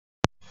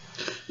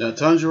Now,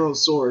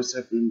 Tanjiro's swords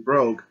have been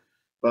broke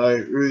by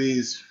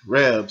Rudy's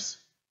rebs,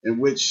 in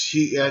which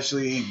he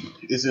actually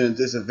is in a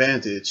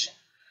disadvantage,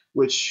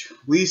 which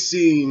we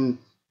seen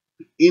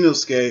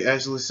Inosuke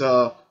actually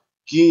saw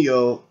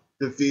Ginyo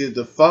defeated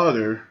the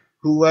father,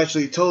 who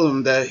actually told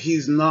him that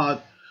he's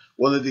not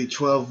one of the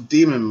 12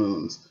 demon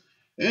moons.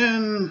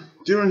 And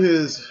during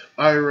his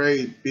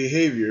irate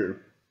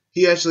behavior,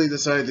 he actually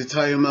decided to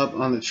tie him up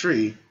on the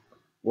tree.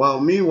 While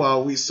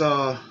meanwhile, we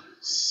saw,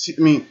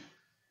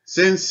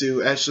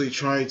 Sensu actually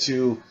trying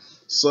to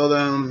slow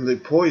down the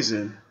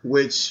poison,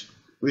 which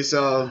we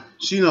saw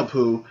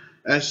Shinopu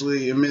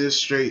actually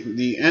administrate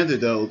the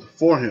antidote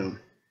for him,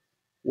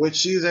 which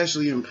she's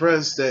actually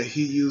impressed that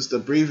he used the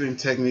breathing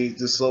technique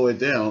to slow it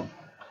down,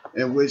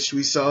 in which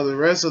we saw the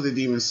rest of the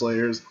Demon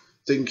Slayers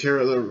taking care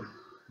of the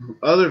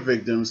other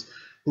victims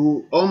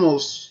who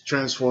almost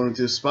transformed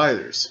into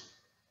spiders.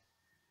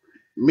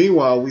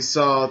 Meanwhile, we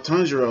saw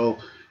Tanjiro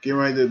getting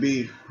ready to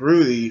beat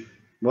Rudy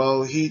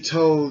while he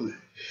told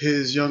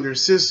his younger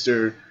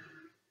sister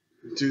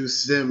to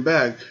stand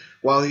back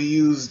while he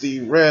used the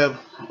Reb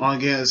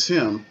against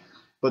him.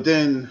 But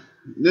then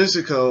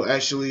Nezuko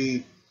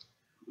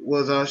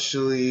was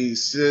actually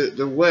set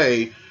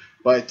away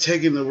by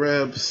taking the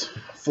Rebs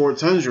for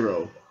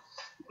Tanjiro.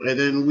 And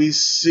then we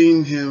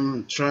seen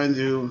him trying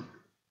to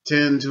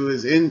tend to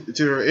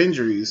her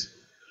injuries,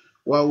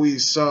 while we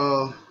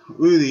saw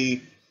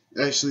Rudy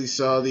actually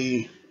saw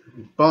the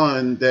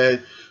bond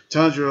that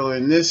Tanjiro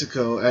and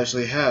Nezuko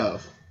actually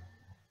have,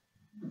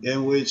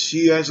 in which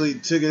he actually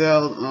took it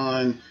out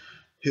on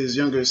his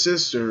younger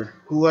sister,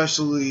 who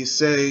actually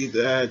say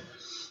that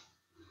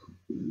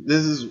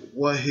this is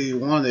what he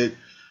wanted,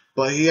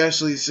 but he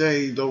actually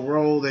say the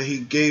role that he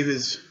gave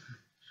his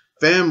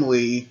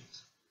family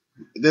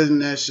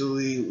didn't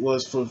actually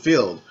was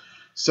fulfilled.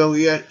 So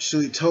he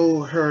actually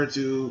told her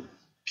to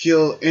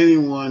kill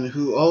anyone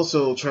who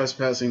also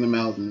trespassing the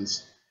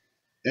mountains,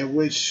 in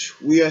which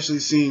we actually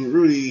seen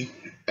Rudy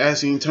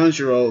asking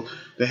Tanjiro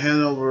to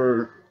hand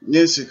over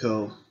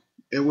Nezuko,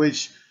 in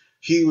which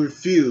he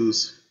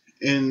refused,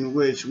 in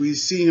which we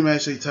see him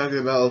actually talking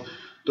about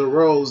the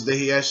roles that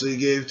he actually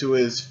gave to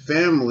his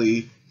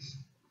family,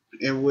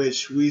 in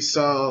which we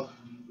saw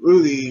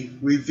Rudy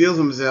reveal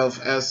himself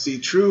as the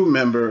true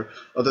member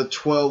of the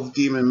 12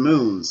 Demon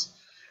Moons,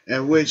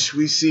 in which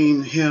we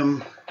seen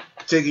him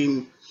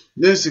taking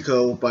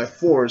Nezuko by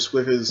force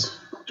with his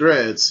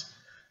dreads,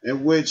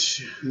 in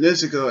which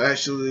Nezuko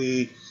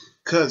actually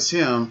cuts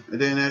him and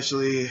then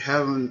actually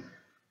have him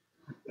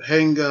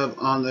hang up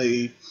on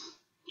the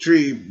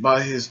tree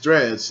by his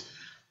dreads,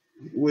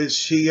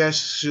 which he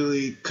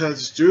actually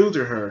cuts through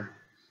to her,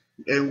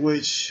 in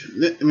which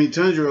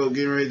Tanjiro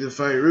getting ready to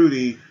fight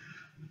Rudy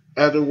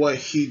after what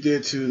he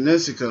did to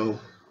Nezuko,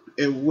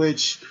 in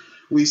which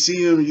we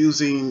see him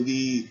using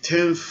the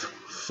 10th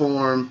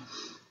form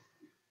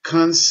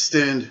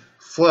constant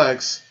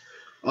flex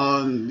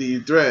on the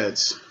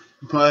dreads.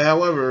 But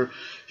however,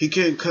 he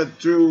can't cut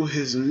through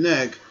his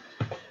neck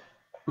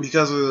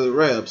because of the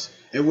reps,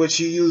 in which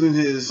he using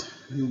his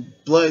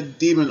blood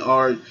demon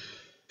art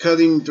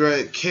cutting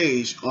thread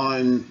cage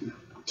on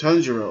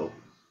Tanjiro,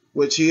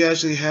 which he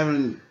actually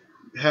haven't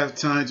have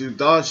time to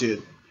dodge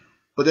it.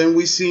 But then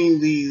we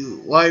seen the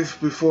life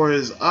before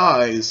his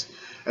eyes,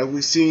 and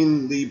we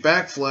seen the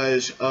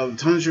backflash of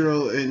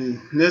Tanjiro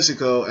and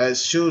Nezuko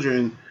as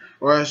children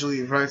were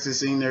actually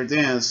practicing their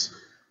dance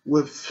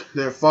with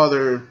their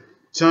father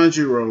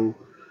Tanjiro,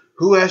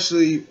 who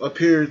actually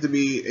appeared to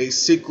be a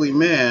sickly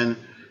man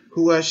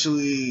who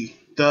actually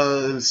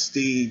does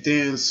the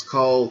dance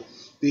called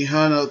the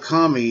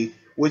Hanokami,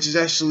 which is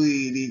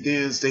actually the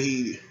dance that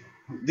he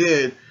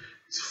did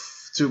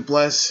to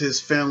bless his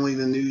family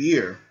the new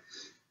year,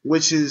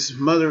 which his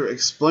mother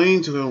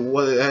explained to him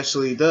what it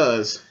actually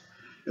does,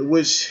 in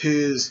which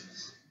his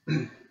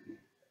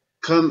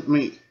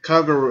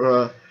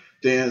Kagura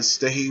dance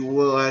that he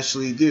will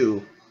actually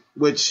do,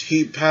 which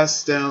he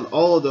passed down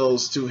all of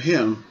those to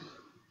him,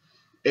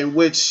 in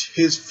which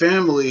his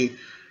family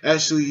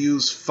actually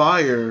used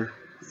fire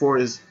for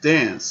his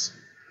dance,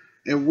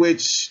 in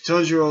which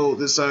Tanjiro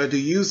decided to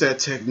use that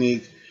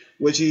technique,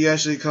 which he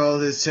actually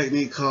called his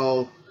technique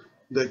called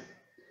the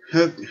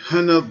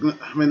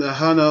Hanokami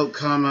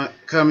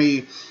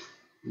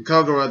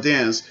Kagura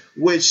dance,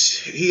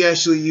 which he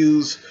actually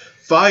used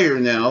fire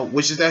now,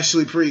 which is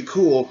actually pretty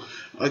cool,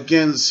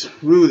 against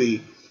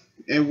Rudy,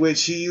 in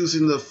which he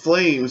using the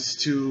flames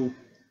to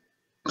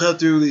cut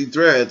through the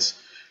threads,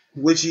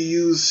 which he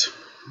used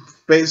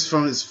based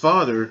from his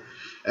father,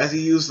 as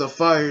he used the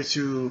fire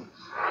to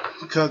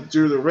cut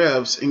through the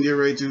reps and get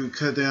ready to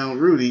cut down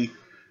Rudy,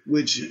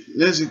 which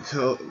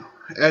Nezuko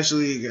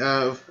actually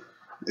have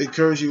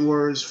encouraging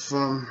words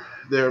from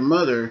their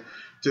mother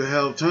to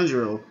help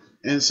Tanjiro.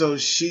 And so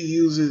she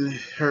using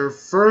her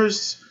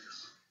first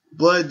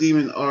blood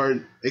demon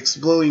art,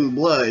 exploding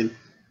blood,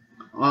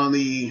 on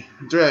the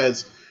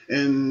threads,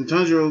 and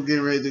Tanjiro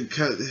getting ready to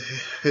cut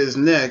his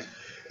neck,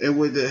 and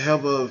with the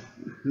help of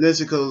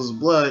Nezuko's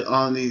blood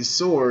on the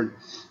sword,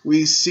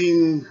 we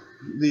seen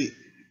the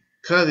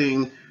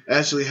cutting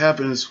actually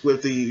happens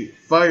with the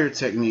fire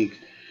technique.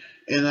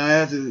 And I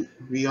have to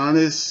be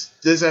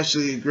honest, this is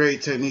actually a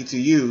great technique to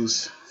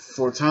use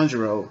for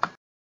Tanjiro.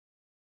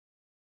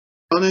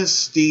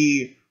 Honest,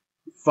 the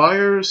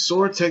fire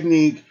sword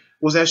technique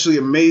was actually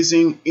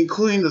amazing,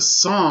 including the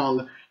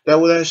song that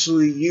was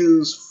actually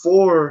used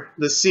for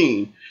the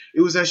scene.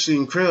 It was actually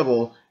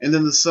incredible, and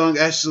then the song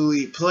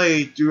actually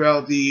played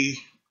throughout the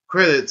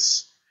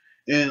credits.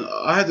 And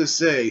I have to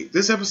say,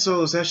 this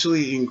episode is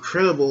actually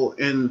incredible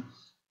and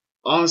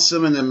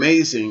awesome and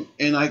amazing,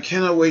 and I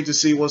cannot wait to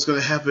see what's going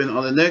to happen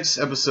on the next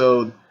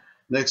episode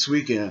next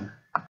weekend.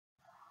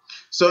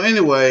 So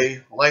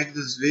anyway, like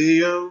this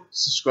video,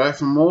 subscribe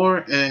for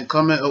more, and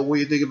comment on what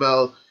you think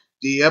about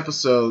the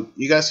episode.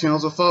 You guys can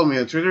also follow me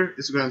on Twitter,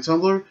 Instagram, and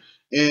Tumblr,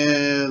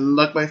 and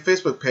like my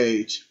Facebook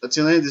page.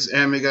 Until then, this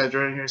anime guy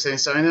right here saying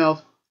sign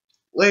out.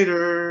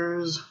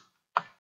 Laters!